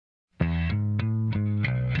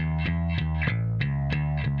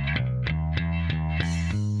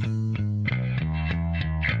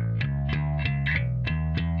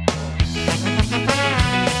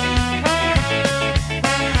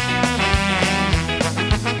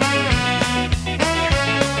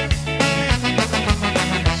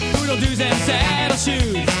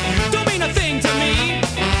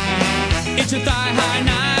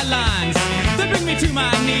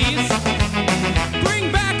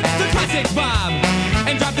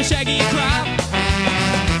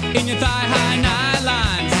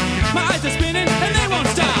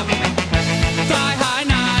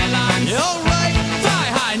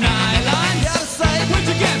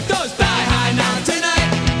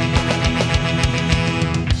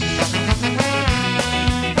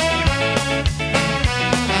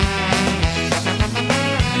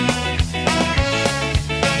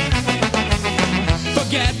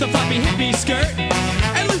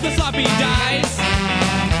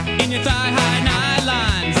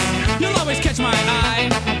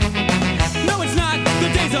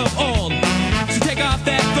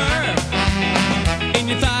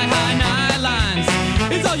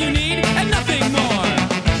need and nothing more.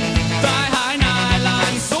 Thigh-high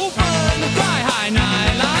nylons, so fun. Thigh-high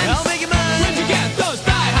nylons, I'll make it mine. where'd you get those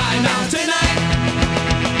thigh-high nylons tonight?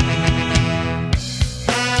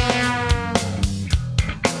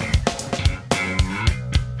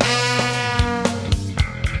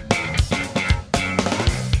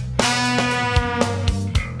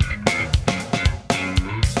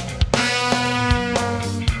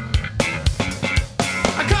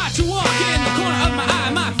 I caught you walking in the corner of my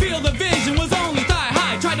eye. My field of vision was only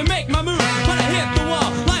thigh-high. Tried to make my move when I hit the wall.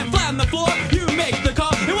 Lying flat on the floor, you make the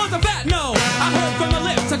call. It was a fat no. I heard from my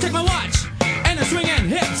lips. I checked my watch and the swinging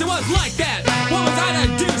hips. It was like that. What was I to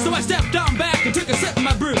do? So I stepped on back and took a sip of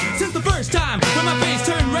my brew. Since the first time when my face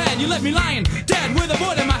turned red, you left me lying dead with a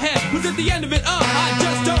bullet in my head. Was it the end of it? Oh, I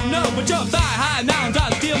just don't know. But your thigh-high nylons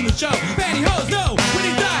are stealing the show. Pantyhose, no. We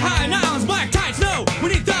need thigh-high nylons. Black tights, no. We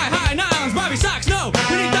need thigh-high nylons. Bobby socks, no.